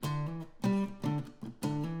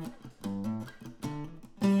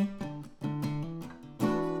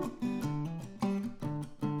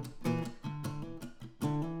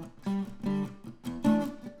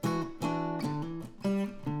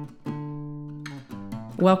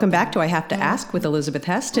Welcome back to I Have to Ask with Elizabeth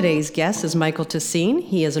Hess. Today's guest is Michael Tassine.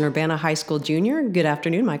 He is an Urbana High School junior. Good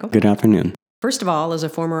afternoon, Michael. Good afternoon. First of all, as a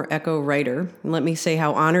former Echo writer, let me say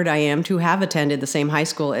how honored I am to have attended the same high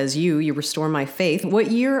school as you. You restore my faith.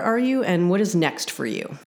 What year are you, and what is next for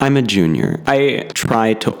you? I'm a junior. I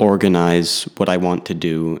try to organize what I want to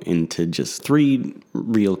do into just 3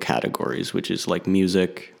 real categories, which is like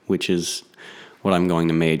music, which is what I'm going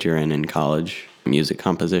to major in college, music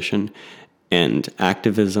composition, and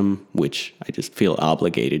activism, which I just feel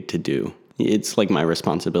obligated to do. It's like my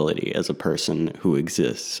responsibility as a person who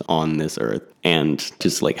exists on this earth and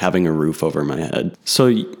just like having a roof over my head.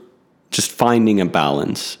 So just finding a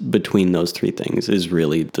balance between those 3 things is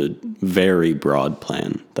really the very broad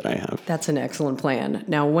plan that I have. That's an excellent plan.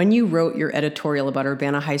 Now, when you wrote your editorial about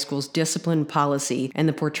Urbana High School's discipline policy and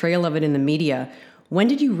the portrayal of it in the media, when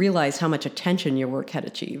did you realize how much attention your work had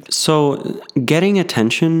achieved? So getting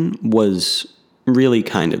attention was really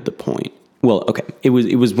kind of the point. Well, okay, it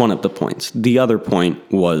was one of the points. The other point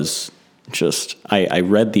was just I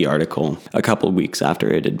read the article a couple of weeks after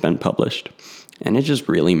it had been published, and it just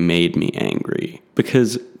really made me angry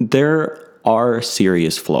because there are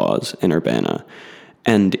serious flaws in Urbana.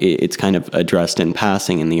 And it's kind of addressed in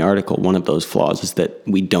passing in the article. One of those flaws is that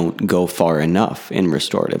we don't go far enough in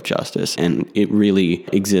restorative justice, and it really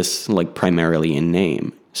exists like primarily in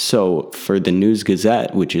name. So for the News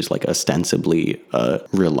Gazette, which is like ostensibly a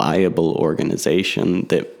reliable organization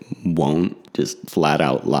that won't just flat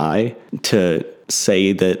out lie, to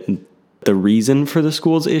say that the reason for the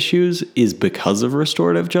school's issues is because of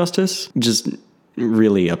restorative justice just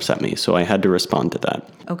really upset me, so I had to respond to that.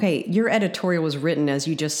 Okay, your editorial was written, as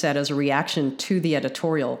you just said, as a reaction to the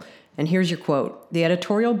editorial. And here's your quote. The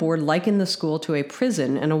editorial board likened the school to a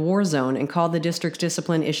prison and a war zone and called the district's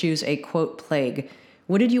discipline issues a, quote, plague.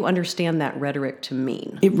 What did you understand that rhetoric to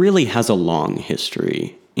mean? It really has a long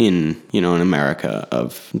history in America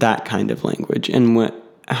of that kind of language. And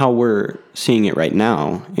how we're seeing it right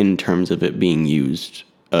now in terms of it being used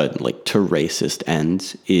like to racist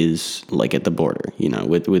ends is like at the border,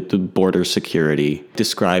 with the border security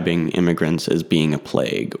describing immigrants as being a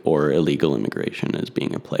plague or illegal immigration as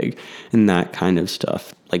being a plague and that kind of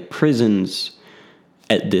stuff. Like prisons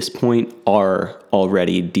at this point are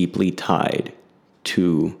already deeply tied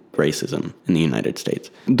to racism in the United States.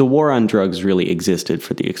 The war on drugs really exists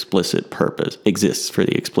for the explicit purpose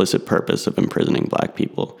of imprisoning Black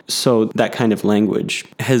people. So that kind of language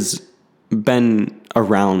has been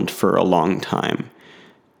around for a long time.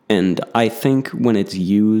 And I think when it's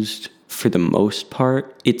used for the most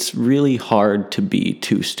part, it's really hard to be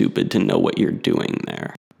too stupid to know what you're doing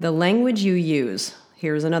there. The language you use,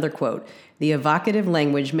 here's another quote, the evocative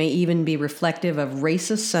language may even be reflective of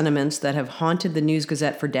racist sentiments that have haunted the News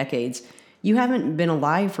Gazette for decades. You haven't been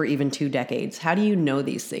alive for even 2 decades. How do you know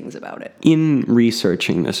these things about it? In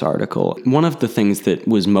researching this article, one of the things that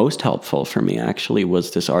was most helpful for me actually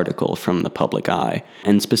was this article from the Public Eye,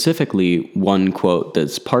 and specifically one quote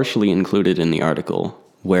that's partially included in the article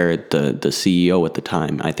where the CEO at the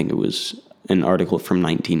time, I think it was an article from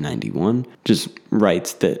 1991, just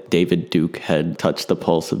writes that David Duke had touched the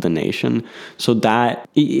pulse of the nation. So that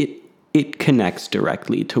it connects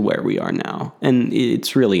directly to where we are now. And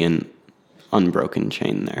it's really an unbroken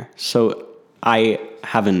chain there. So I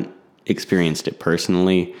haven't experienced it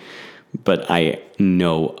personally, but I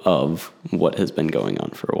know of what has been going on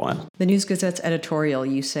for a while. The News Gazette's editorial,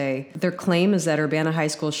 you say, their claim is that Urbana High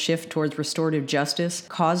School's shift towards restorative justice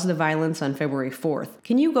caused the violence on February 4th.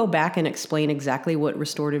 Can you go back and explain exactly what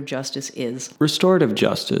restorative justice is? Restorative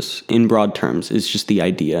justice, in broad terms, is just the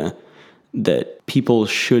idea that people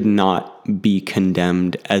should not be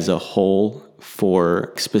condemned as a whole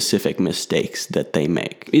for specific mistakes that they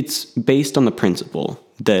make. It's based on the principle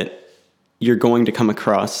that you're going to come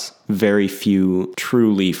across very few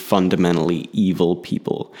truly fundamentally evil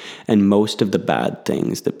people, and most of the bad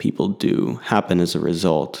things that people do happen as a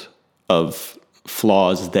result of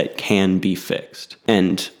flaws that can be fixed.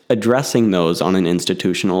 And addressing those on an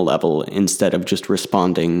institutional level instead of just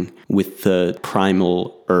responding with the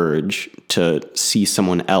primal urge to see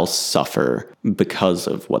someone else suffer because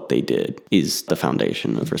of what they did is the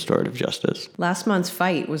foundation of restorative justice. Last month's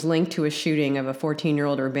fight was linked to a shooting of a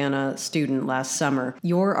 14-year-old Urbana student last summer.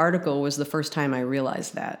 Your article was the first time I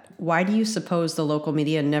realized that. Why do you suppose the local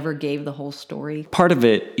media never gave the whole story? Part of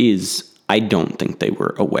it is I don't think they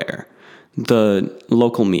were aware. The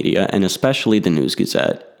local media, and especially the News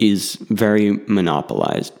Gazette, is very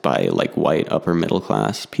monopolized by white upper middle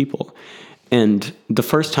class people. And the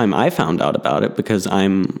first time I found out about it, because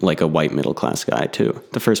I'm a white middle class guy too,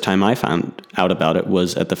 the first time I found out about it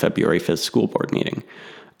was at the February 5th school board meeting.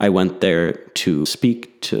 I went there to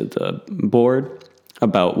speak to the board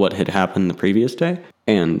about what had happened the previous day,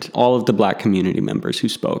 and all of the Black community members who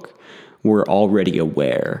spoke were already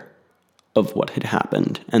aware of what had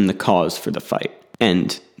happened and the cause for the fight,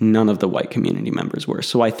 and none of the white community members were.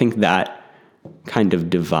 So I think that kind of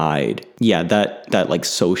divide, that like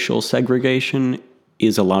social segregation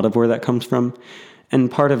is a lot of where that comes from. And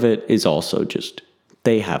part of it is also just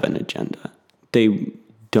they have an agenda. They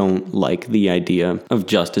don't like the idea of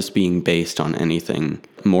justice being based on anything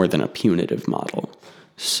more than a punitive model.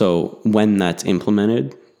 So when that's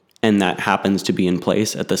implemented and that happens to be in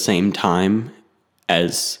place at the same time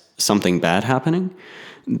as something bad happening,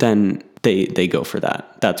 then they go for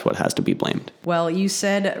that. That's what has to be blamed. Well, you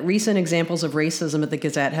said recent examples of racism at the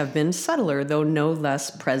Gazette have been subtler, though no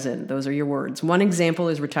less present. Those are your words. One example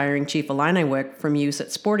is retiring Chief Illiniwek from use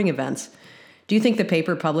at sporting events. Do you think the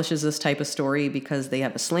paper publishes this type of story because they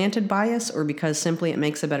have a slanted bias or because simply it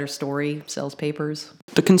makes a better story, sells papers?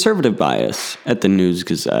 The conservative bias at the News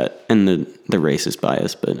Gazette and the racist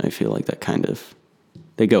bias, but I feel like that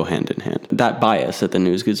they go hand in hand. That bias at the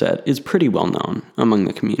News Gazette is pretty well known among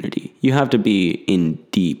the community. You have to be in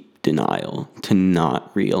deep denial to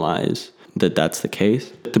not realize that that's the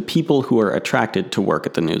case. The people who are attracted to work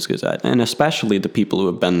at the News Gazette, and especially the people who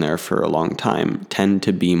have been there for a long time, tend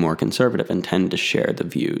to be more conservative and tend to share the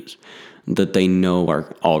views that they know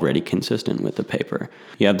are already consistent with the paper.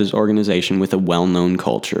 You have this organization with a well-known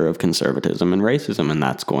culture of conservatism and racism, and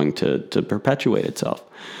that's going to perpetuate itself.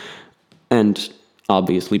 And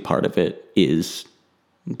obviously part of it is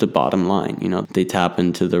the bottom line. They tap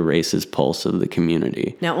into the racist pulse of the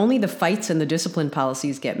community. Now, only the fights and the discipline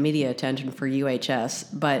policies get media attention for UHS,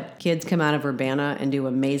 but kids come out of Urbana and do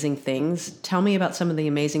amazing things. Tell me about some of the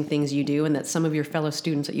amazing things you do and that some of your fellow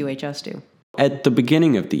students at UHS do. At the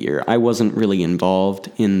beginning of the year, I wasn't really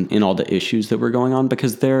involved in all the issues that were going on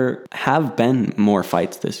because there have been more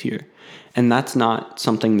fights this year. And that's not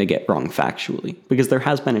something they get wrong factually, because there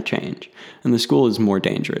has been a change, and the school is more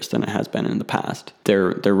dangerous than it has been in the past.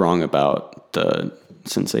 They're wrong about the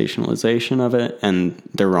sensationalization of it, and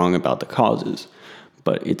they're wrong about the causes,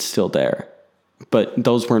 but it's still there. But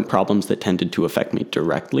those weren't problems that tended to affect me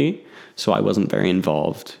directly, so I wasn't very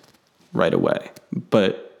involved right away.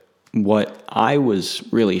 But what I was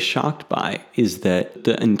really shocked by is that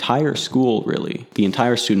the entire school, really, the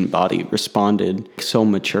entire student body responded so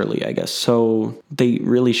maturely, I guess. So they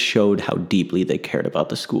really showed how deeply they cared about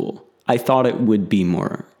the school. I thought it would be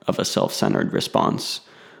more of a self-centered response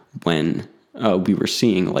when we were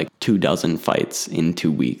seeing like 24 fights in 2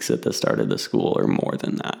 weeks at the start of the school or more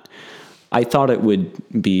than that. I thought it would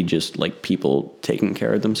be just like people taking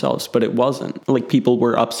care of themselves, but it wasn't. Like people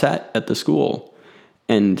were upset at the school.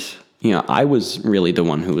 And, I was really the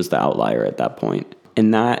one who was the outlier at that point.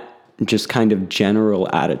 And that just kind of general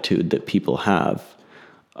attitude that people have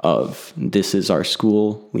of this is our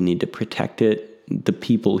school, we need to protect it, the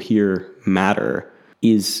people here matter,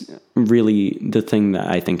 is really the thing that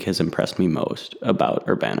I think has impressed me most about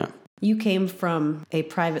Urbana. You came from a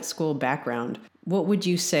private school background. What would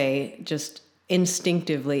you say, just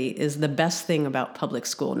instinctively, is the best thing about public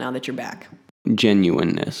school now that you're back?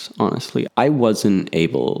 Genuineness, honestly. I wasn't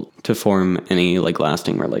able to form any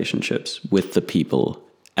lasting relationships with the people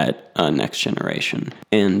at Next Generation.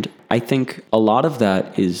 And I think a lot of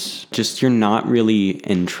that is just you're not really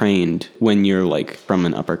entrained when you're from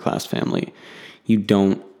an upper class family. You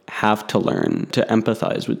don't have to learn to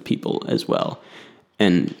empathize with people as well.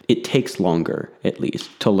 And it takes longer, at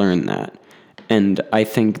least, to learn that. And I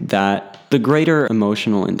think that the greater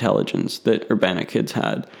emotional intelligence that Urbana kids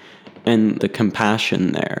had and the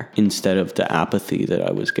compassion there, instead of the apathy that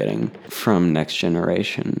I was getting from Next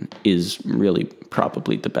Generation, is really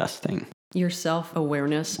probably the best thing. Your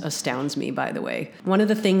self-awareness astounds me, by the way. One of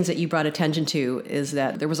the things that you brought attention to is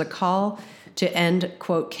that there was a call to end,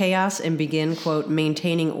 quote, chaos and begin, quote,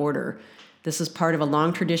 maintaining order. This is part of a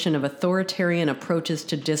long tradition of authoritarian approaches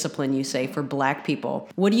to discipline, you say, for Black people.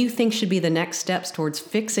 What do you think should be the next steps towards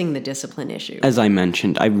fixing the discipline issue? As I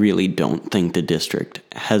mentioned, I really don't think the district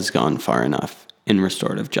has gone far enough in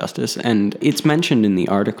restorative justice. And it's mentioned in the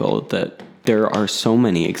article that there are so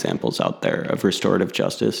many examples out there of restorative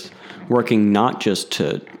justice working not just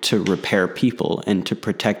to repair people and to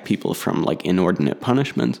protect people from inordinate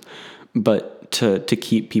punishments, but to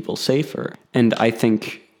keep people safer. And I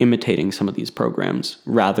think imitating some of these programs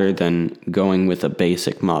rather than going with a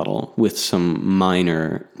basic model with some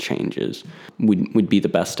minor changes would be the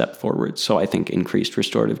best step forward. So I think increased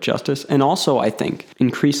restorative justice, and also I think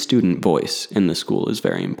increased student voice in the school is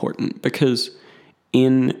very important, because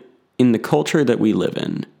in the culture that we live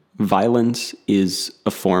in, violence is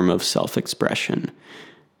a form of self-expression.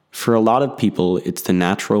 For a lot of people, it's the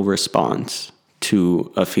natural response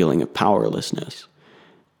to a feeling of powerlessness.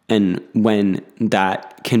 And when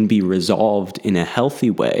that can be resolved in a healthy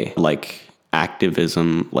way, like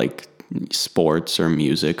activism, like sports or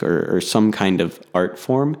music or some kind of art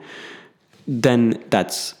form, then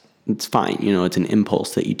it's fine. It's an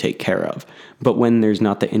impulse that you take care of. But when there's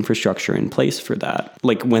not the infrastructure in place for that,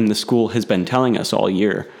 like when the school has been telling us all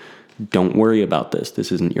year, don't worry about this.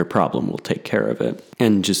 This isn't your problem. We'll take care of it.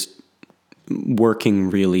 And just working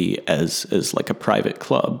really as like a private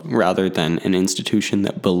club rather than an institution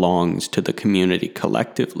that belongs to the community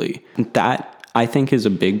collectively. That, I think, is a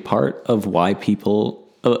big part of why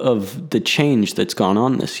of the change that's gone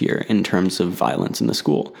on this year in terms of violence in the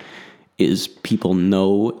school, is people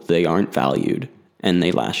know they aren't valued and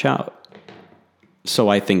they lash out. So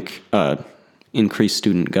I think increased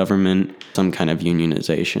student government, some kind of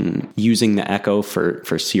unionization, using the Echo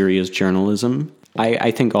for serious journalism,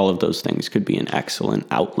 I think all of those things could be an excellent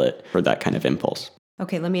outlet for that kind of impulse.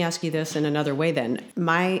 Okay, let me ask you this in another way then.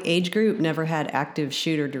 My age group never had active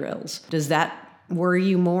shooter drills. Does that worry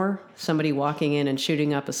you more, somebody walking in and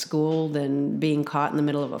shooting up a school, than being caught in the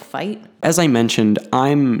middle of a fight? As I mentioned,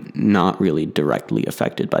 I'm not really directly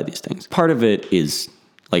affected by these things. Part of it is,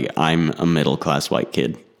 like, I'm a middle-class white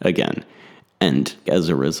kid, again. And as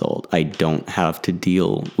a result, I don't have to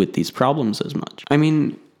deal with these problems as much. I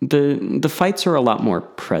mean, the fights are a lot more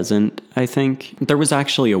present, I think. There was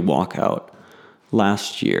actually a walkout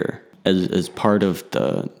last year as part of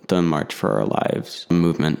the March for Our Lives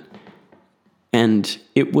movement. And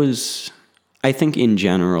it was, I think in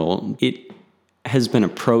general, it has been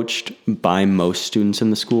approached by most students in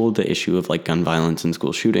the school, the issue of like gun violence and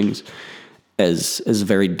school shootings, as a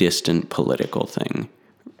very distant political thing,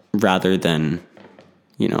 rather than,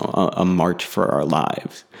 a march for our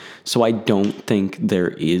lives. So I don't think there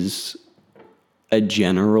is a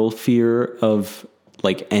general fear of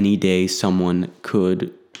like any day someone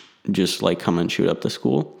could just like come and shoot up the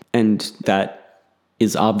school. And that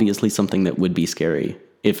is obviously something that would be scary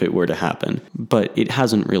if it were to happen, but it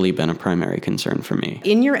hasn't really been a primary concern for me.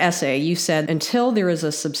 In your essay, you said, until there is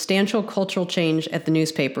a substantial cultural change at the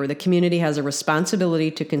newspaper, the community has a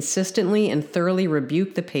responsibility to consistently and thoroughly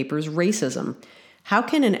rebuke the paper's racism. How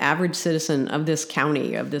can an average citizen of this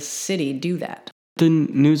county, of this city, do that? The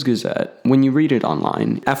News-Gazette, when you read it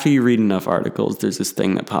online, after you read enough articles, there's this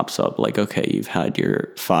thing that pops up like, okay, you've had your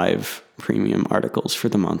 5 premium articles for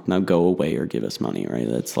the month, now go away or give us money, right?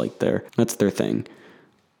 That's their thing.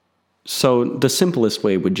 So the simplest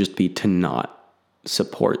way would just be to not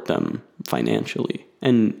support them financially.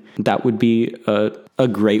 And that would be a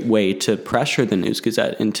great way to pressure the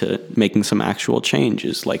News-Gazette into making some actual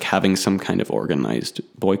changes, like having some kind of organized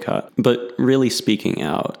boycott. But really speaking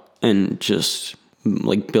out and just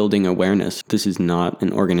like building awareness. This is not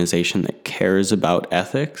an organization that cares about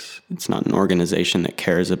ethics. It's not an organization that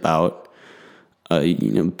cares about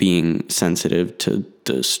being sensitive to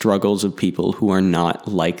the struggles of people who are not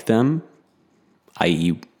like them,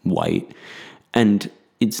 i.e. white. And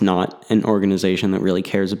it's not an organization that really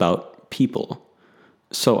cares about people.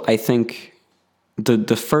 So I think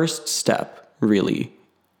the first step really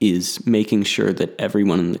is making sure that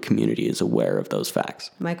everyone in the community is aware of those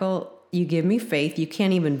facts. Michael, you give me faith. You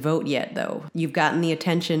can't even vote yet, though. You've gotten the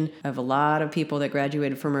attention of a lot of people that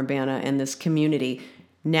graduated from Urbana and this community.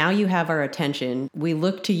 Now you have our attention. We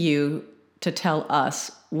look to you to tell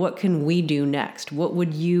us, what can we do next? What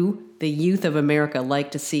would you, the youth of America,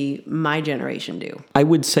 like to see my generation do? I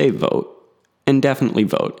would say vote, and definitely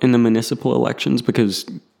vote in the municipal elections, because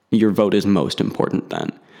your vote is most important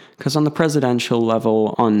then. Because on the presidential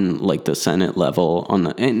level, on like the Senate level,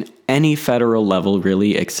 in any federal level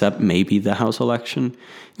really, except maybe the House election,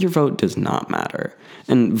 your vote does not matter.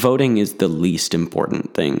 And voting is the least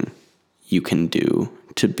important thing you can do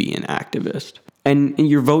to be an activist. And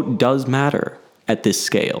your vote does matter at this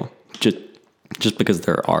scale, just because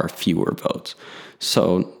there are fewer votes.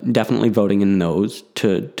 So definitely voting in those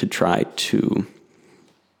to try to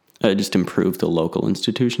just improve the local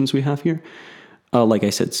institutions we have here. Like I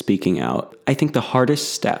said, speaking out. I think the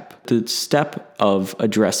hardest step, the step of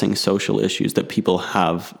addressing social issues that people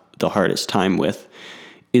have the hardest time with,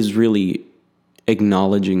 is really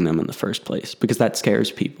acknowledging them in the first place, because that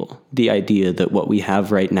scares people. The idea that what we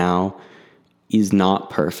have right now is not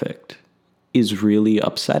perfect is really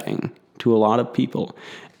upsetting to a lot of people.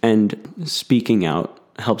 And speaking out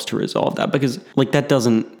helps to resolve that, because like that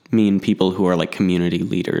doesn't mean people who are like community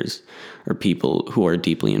leaders or people who are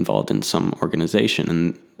deeply involved in some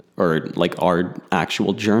organization or like our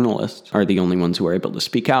actual journalists are the only ones who are able to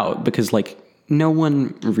speak out, because like no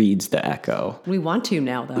one reads the Echo. We want to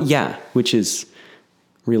now, though. Yeah, which is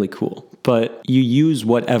really cool. But you use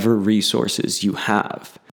whatever resources you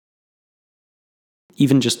have.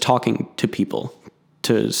 Even just talking to people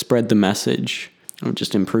to spread the message of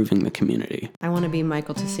just improving the community. I want to be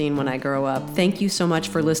Michael Tessine when I grow up. Thank you so much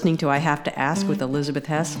for listening to I Have to Ask with Elizabeth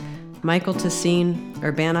Hess. Michael Tessine,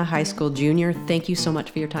 Urbana High School Junior, thank you so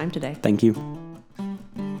much for your time today. Thank you.